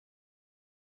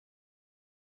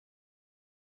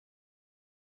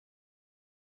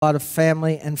a lot of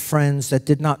family and friends that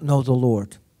did not know the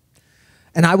Lord.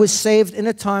 And I was saved in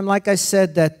a time, like I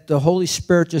said, that the Holy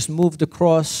Spirit just moved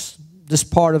across this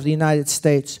part of the United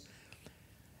States.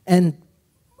 And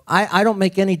I don't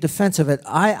make any defense of it.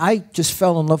 I just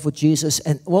fell in love with Jesus,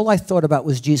 and all I thought about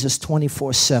was Jesus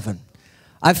 24/7.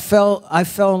 I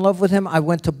fell in love with him. I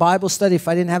went to Bible study. If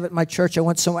I didn't have it in my church, I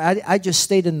went somewhere. I just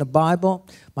stayed in the Bible.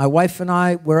 My wife and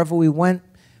I, wherever we went,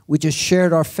 we just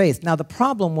shared our faith. Now, the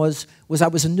problem was I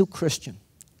was a new Christian.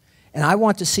 And I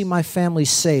want to see my family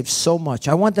saved so much.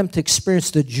 I want them to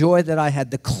experience the joy that I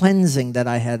had, the cleansing that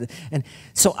I had. And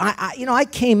so, I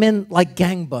came in like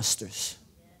gangbusters.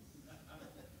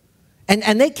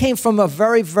 And they came from a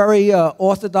very, very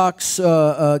Orthodox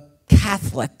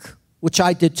Catholic, which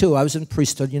I did too. I was in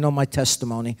priesthood, you know my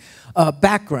testimony,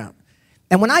 background.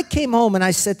 And when I came home and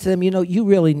I said to them, you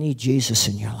really need Jesus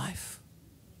in your life.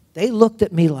 They looked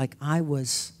at me like I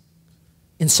was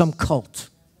in some cult.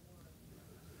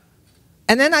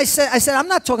 And then I said, I'm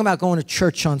not talking about going to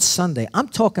church on Sunday. I'm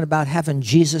talking about having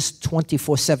Jesus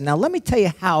 24/7. Now, let me tell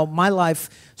you how my life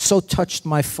so touched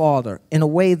my father in a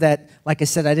way that, like I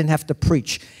said, I didn't have to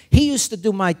preach. He used to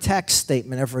do my tax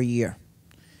statement every year.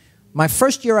 My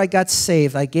first year I got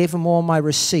saved, I gave him all my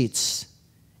receipts.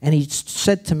 And he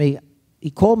said to me, he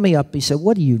called me up, he said,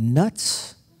 "What are you,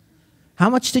 nuts? How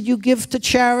much did you give to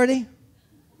charity?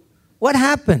 What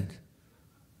happened?"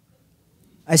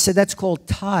 I said, "That's called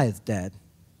tithe, Dad."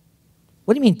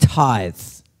 "What do you mean tithe?"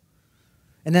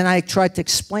 And then I tried to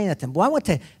explain it to him. Well, I want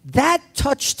to tell you, that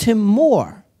touched him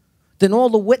more than all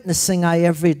the witnessing I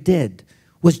ever did,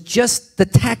 was just the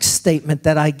tax statement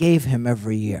that I gave him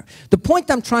every year. The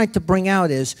point I'm trying to bring out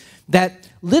is that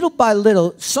little by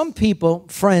little, some people,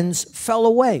 friends, fell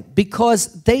away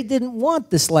because they didn't want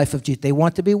this life of Jesus. They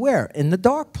want to be where? In the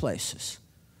dark places.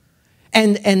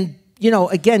 And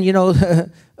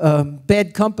again,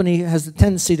 bad company has the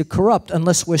tendency to corrupt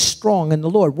unless we're strong in the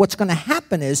Lord. What's going to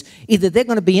happen is either they're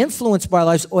going to be influenced by our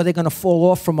lives or they're going to fall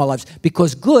off from our lives,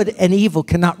 because good and evil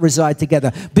cannot reside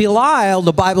together. Belial,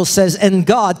 the Bible says, and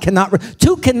God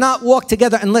two cannot walk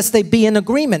together unless they be in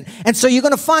agreement. And so you're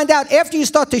going to find out after you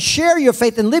start to share your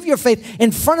faith and live your faith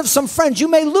in front of some friends, you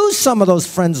may lose some of those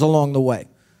friends along the way.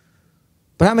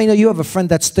 But how many know you have a friend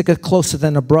that's sticketh closer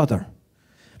than a brother?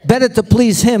 Better to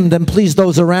please him than please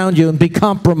those around you and be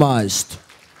compromised.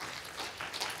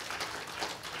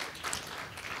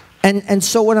 And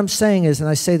so what I'm saying is, and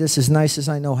I say this as nice as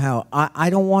I know how,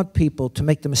 I don't want people to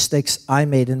make the mistakes I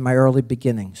made in my early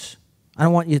beginnings. I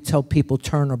don't want you to tell people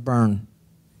turn or burn,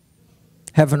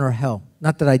 heaven or hell.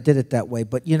 Not that I did it that way,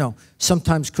 but,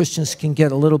 sometimes Christians can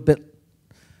get a little bit,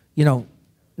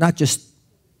 not just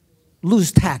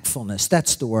lose tactfulness.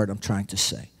 That's the word I'm trying to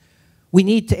say. We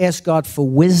need to ask God for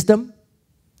wisdom.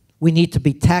 We need to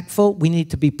be tactful. We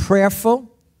need to be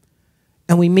prayerful.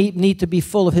 And we need to be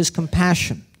full of his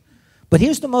compassion. But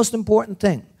here's the most important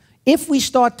thing. If we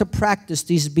start to practice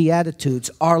these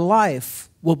Beatitudes, our life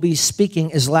will be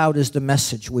speaking as loud as the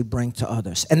message we bring to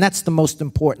others. And that's the most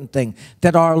important thing,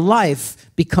 that our life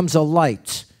becomes a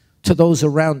light to those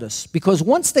around us. Because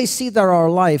once they see that our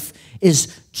life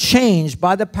is changed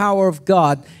by the power of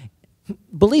God,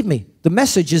 believe me, the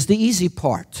message is the easy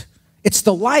part. It's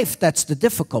the life that's the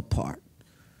difficult part.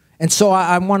 And so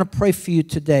I want to pray for you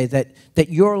today that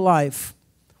your life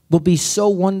will be so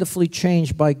wonderfully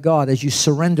changed by God as you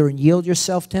surrender and yield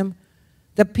yourself to him,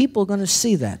 that people are going to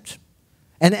see that.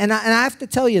 And I have to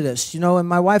tell you this, and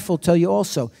my wife will tell you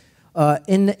also,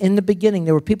 in the beginning,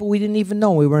 there were people we didn't even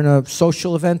know. We were in a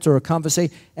social event or a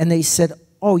conversation, and they said,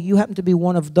 "Oh, you happen to be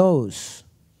one of those."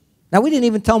 Now, we didn't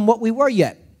even tell them what we were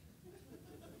yet.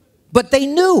 But they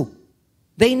knew.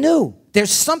 They knew.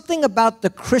 There's something about the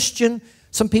Christian.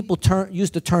 Some people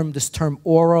use this term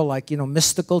aura, like,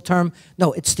 mystical term.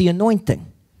 No, it's the anointing.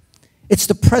 It's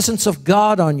the presence of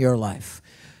God on your life.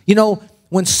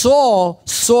 When Saul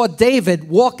saw David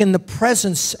walk in the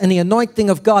presence and the anointing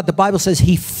of God, the Bible says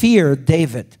he feared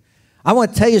David. I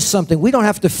want to tell you something. We don't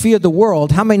have to fear the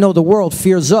world. How many know the world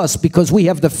fears us because we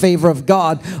have the favor of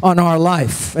God on our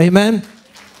life? Amen?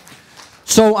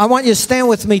 So I want you to stand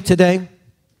with me today.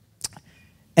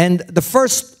 And the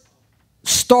first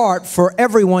start for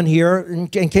everyone here,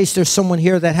 in case there's someone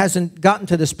here that hasn't gotten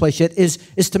to this place yet,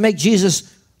 is to make Jesus,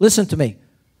 listen to me,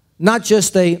 not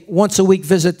just a once-a-week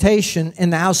visitation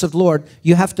in the house of the Lord.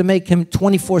 You have to make him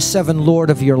 24/7 Lord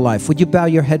of your life. Would you bow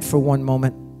your head for one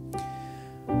moment?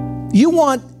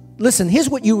 Listen, here's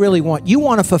what you really want. You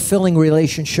want a fulfilling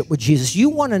relationship with Jesus. You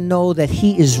want to know that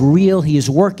he is real. He is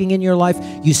working in your life.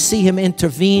 You see him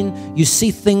intervene. You see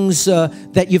things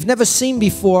that you've never seen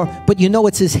before, but you know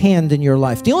it's his hand in your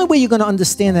life. The only way you're going to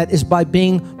understand that is by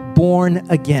being born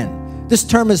again. This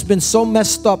term has been so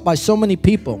messed up by so many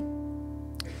people,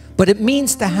 but it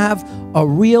means to have a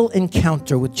real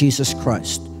encounter with Jesus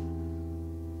Christ.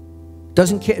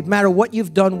 Doesn't matter what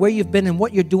you've done, where you've been, and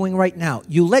what you're doing right now.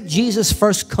 You let Jesus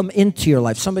first come into your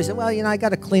life. Somebody said, well, you know, I got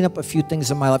to clean up a few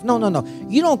things in my life. No, no, no.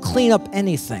 You don't clean up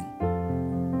anything.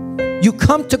 You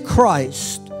come to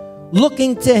Christ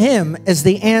looking to Him as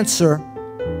the answer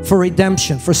for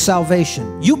redemption, for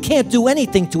salvation. You can't do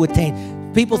anything to attain.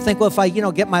 People think, well, if I,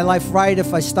 get my life right,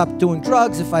 if I stop doing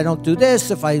drugs, if I don't do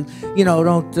this, if I,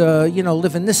 don't,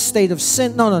 live in this state of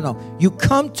sin. No, no, no. You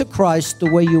come to Christ the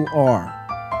way you are.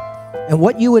 And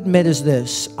what you admit is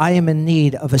this: I am in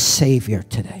need of a Savior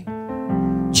today.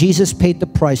 Jesus paid the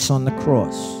price on the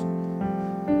cross.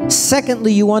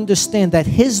 Secondly, you understand that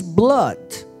His blood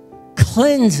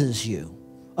cleanses you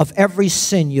of every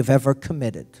sin you've ever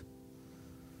committed.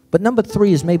 But number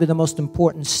three is maybe the most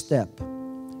important step.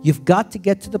 You've got to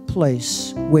get to the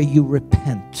place where you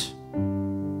repent.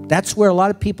 That's where a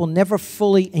lot of people never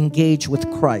fully engage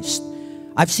with Christ.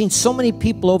 I've seen so many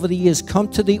people over the years come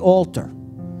to the altar,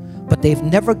 but they've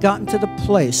never gotten to the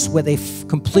place where they've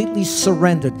completely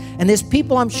surrendered. And there's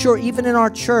people, I'm sure, even in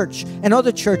our church and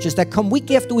other churches that come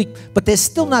week after week, but they're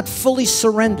still not fully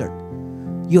surrendered.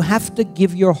 You have to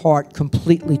give your heart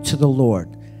completely to the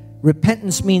Lord.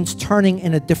 Repentance means turning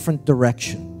in a different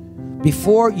direction.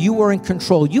 Before, you were in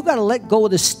control. You got to let go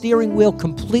of the steering wheel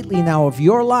completely now of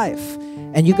your life.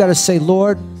 And you got to say,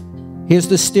 Lord, here's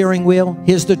the steering wheel,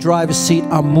 here's the driver's seat,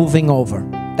 I'm moving over.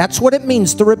 That's what it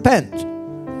means to repent.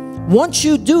 Once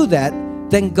you do that,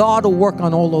 then God will work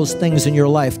on all those things in your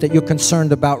life that you're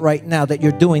concerned about right now, that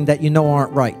you're doing that you know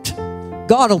aren't right.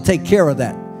 God will take care of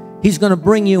that. He's going to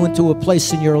bring you into a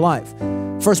place in your life.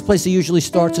 First place He usually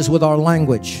starts is with our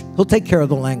language. He'll take care of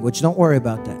the language. Don't worry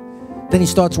about that. Then He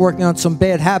starts working on some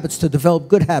bad habits to develop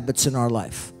good habits in our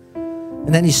life.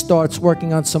 And then He starts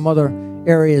working on some other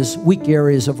areas, weak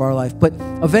areas of our life. But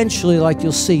eventually, like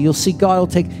you'll see God will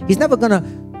take, He's never going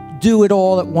to do it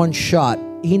all at one shot.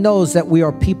 He knows that we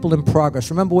are people in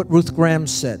progress. Remember what Ruth Graham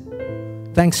said.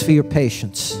 Thanks for your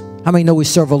patience. How many know we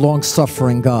serve a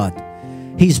long-suffering God?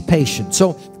 He's patient.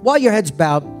 So while your head's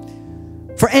bowed,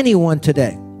 for anyone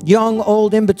today, young,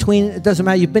 old, in between, it doesn't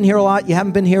matter. You've been here a lot, you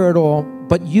haven't been here at all,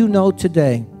 but you know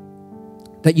today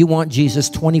that you want Jesus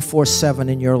 24/7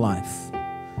 in your life.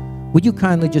 Would you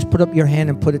kindly just put up your hand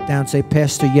and put it down and say,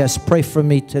 Pastor, yes, pray for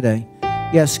me today.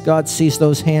 Yes, God sees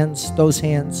those hands, those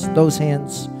hands, those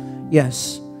hands.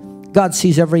 Yes, God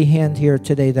sees every hand here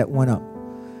today that went up.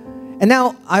 And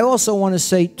now I also want to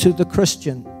say to the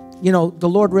Christian, the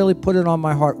Lord really put it on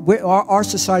my heart. Our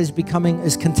society is becoming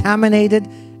as contaminated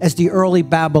as the early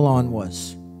Babylon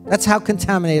was. That's how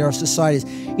contaminated our society is.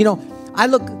 I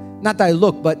look, not that I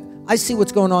look, but I see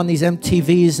what's going on in these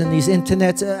MTVs and these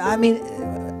internets.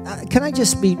 Can I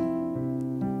just be,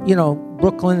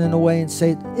 Brooklyn in a way and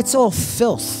say, it's all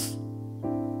filth.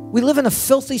 We live in a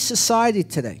filthy society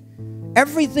today.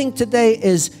 Everything today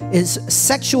is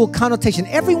sexual connotation.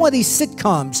 Every one of these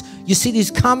sitcoms, you see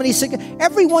these comedy sitcoms,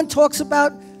 everyone talks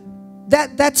about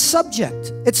that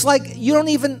subject. It's like you don't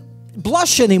even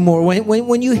blush anymore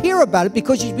when you hear about it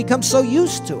because you've become so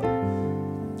used to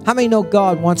it. How many know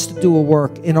God wants to do a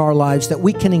work in our lives that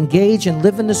we can engage and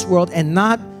live in this world and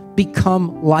not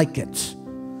become like it?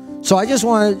 So I just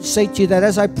want to say to you that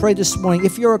as I pray this morning,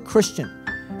 if you're a Christian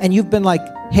and you've been like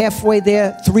halfway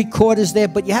there, 3/4 there,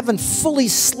 but you haven't fully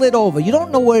slid over, you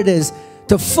don't know what it is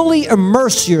to fully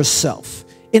immerse yourself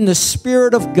in the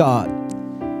Spirit of God.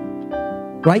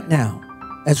 Right now,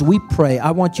 as we pray,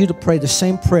 I want you to pray the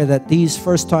same prayer that these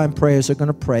first-time prayers are going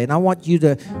to pray. And I want you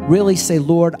to really say,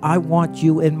 Lord, I want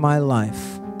you in my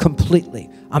life completely.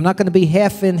 I'm not going to be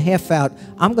half in, half out.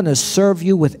 I'm going to serve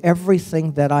you with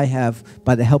everything that I have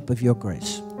by the help of your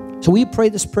grace. So will you pray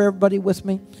this prayer, everybody, with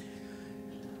me?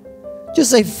 Just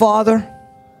say, Father,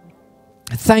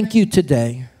 thank you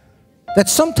today that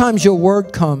sometimes your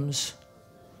word comes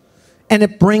and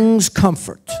it brings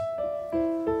comfort.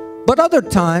 But other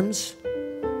times,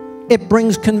 it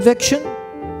brings conviction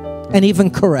and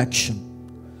even correction.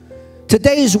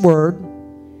 Today's word,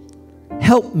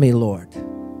 help me, Lord,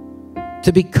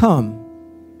 to become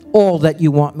all that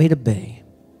you want me to be.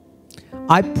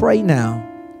 I pray now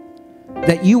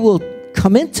that you will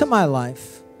come into my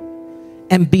life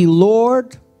and be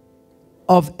Lord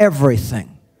of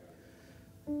everything.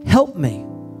 Help me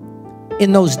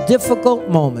in those difficult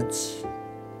moments.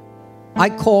 I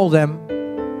call them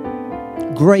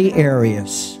gray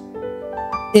areas.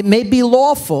 It may be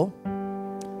lawful,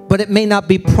 but it may not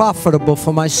be profitable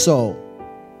for my soul.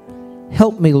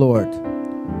 Help me, Lord,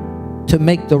 to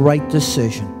make the right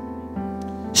decision.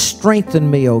 Strengthen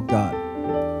me, oh God.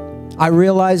 I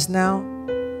realize now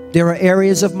there are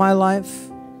areas of my life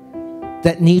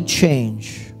that need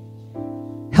change.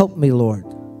 Help me, Lord,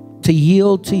 to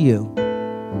yield to you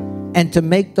and to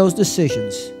make those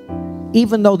decisions,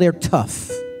 even though they're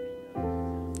tough.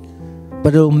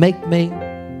 But it'll make me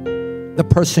the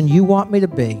person you want me to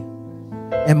be.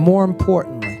 And more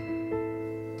importantly,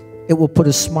 it will put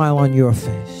a smile on your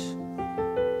face.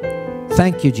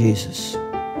 Thank you, Jesus,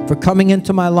 for coming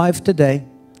into my life today,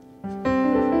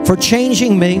 for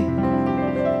changing me,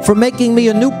 for making me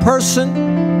a new person,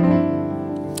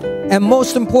 and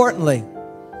most importantly,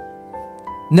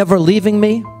 never leaving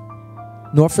me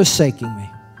nor forsaking me.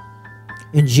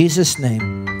 In Jesus'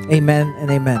 name, amen and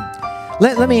amen.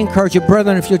 Let me encourage you,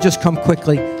 brethren, if you'll just come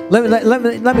quickly.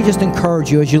 Let me just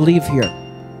encourage you as you leave here.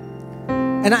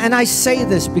 And I say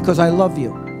this because I love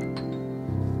you.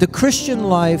 The Christian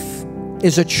life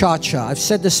is a cha-cha. I've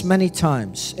said this many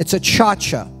times. It's a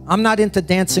cha-cha. I'm not into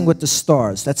Dancing with the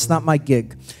Stars. That's not my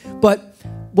gig. But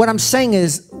what I'm saying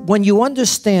is, when you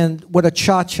understand what a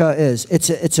cha-cha is,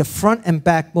 it's a front and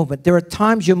back movement. There are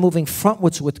times you're moving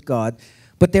frontwards with God,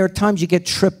 but there are times you get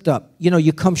tripped up. You know,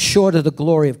 you come short of the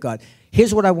glory of God.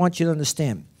 Here's what I want you to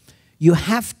understand. You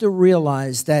have to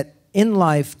realize that in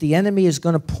life, the enemy is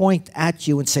going to point at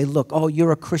you and say, look, oh,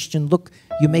 you're a Christian. Look,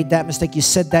 you made that mistake. You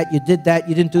said that. You did that.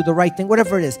 You didn't do the right thing.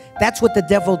 Whatever it is. That's what the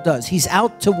devil does. He's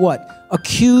out to what?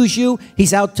 Accuse you.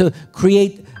 He's out to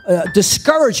create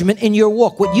discouragement in your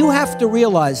walk. What you have to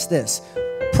realize this.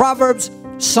 Proverbs,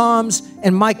 Psalms,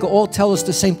 and Micah all tell us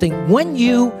the same thing. When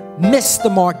you miss the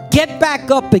mark, get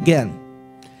back up again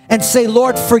and say,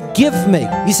 Lord, forgive me.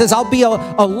 He says, I'll be a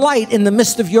light in the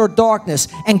midst of your darkness,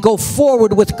 and go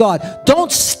forward with God. Don't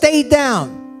stay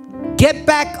down. Get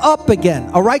back up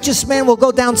again. A righteous man will go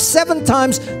down 7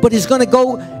 times, but he's going to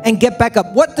go and get back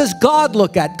up. What does God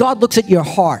look at? God looks at your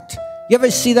heart. You ever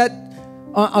see that?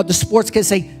 The sports kids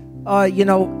say, you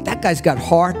know, that guy's got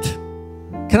heart.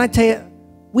 Can I tell you,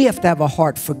 we have to have a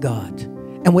heart for God.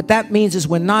 And what that means is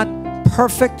we're not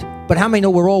perfect, but how many know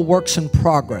we're all works in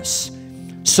progress?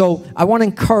 So I want to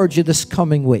encourage you this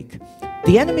coming week.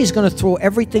 The enemy is going to throw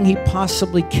everything he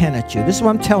possibly can at you. This is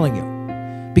what I'm telling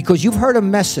you. Because you've heard a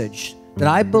message that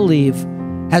I believe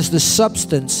has the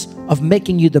substance of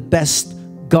making you the best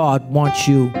God wants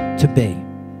you to be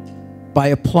by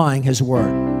applying his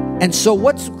word. And so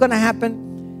what's going to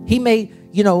happen? He may,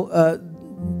 you know,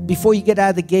 before you get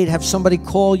out of the gate, have somebody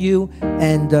call you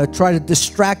and try to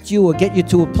distract you or get you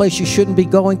to a place you shouldn't be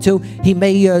going to. He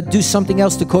may do something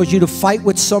else to cause you to fight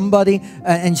with somebody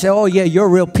and say, oh yeah, you're a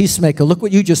real peacemaker. Look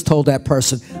what you just told that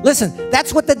person. Listen,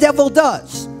 that's what the devil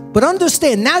does. But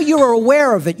understand, now you're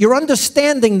aware of it. You're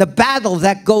understanding the battle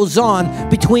that goes on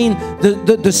between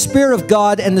the Spirit of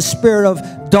God and the spirit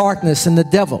of darkness and the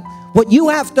devil. What you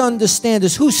have to understand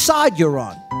is whose side you're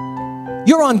on.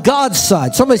 You're on God's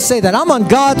side. Somebody say that. I'm on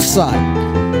God's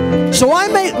side. So I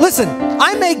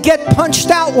may get punched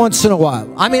out once in a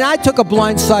while. I mean, I took a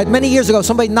blind side many years ago.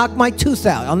 Somebody knocked my tooth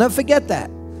out. I'll never forget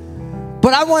that.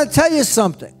 But I want to tell you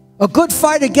something. A good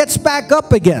fighter gets back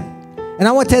up again. And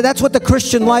I want to tell you, that's what the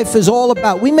Christian life is all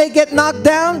about. We may get knocked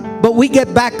down, but we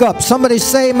get back up. Somebody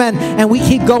say amen. And we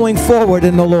keep going forward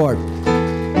in the Lord.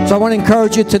 So I want to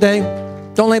encourage you today.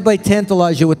 Don't let anybody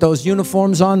tantalize you with those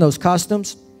uniforms on, those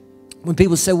costumes. When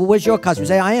people say, well, where's your costume? You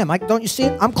say, I am. Don't you see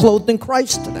it? I'm clothed in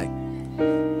Christ today.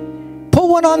 Pull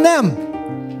one on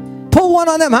them. Pull one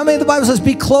on them. How many of the Bible says,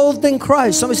 be clothed in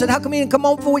Christ? Somebody said, how come you didn't come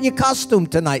over with your costume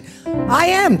tonight? I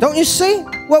am. Don't you see?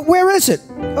 Well, where is it?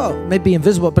 Oh, it may be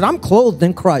invisible, but I'm clothed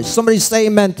in Christ. Somebody say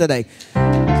amen today.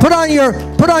 Put on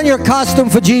your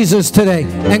costume for Jesus today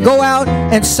and go out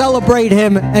and celebrate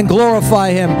him and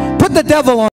glorify him. Put the devil on.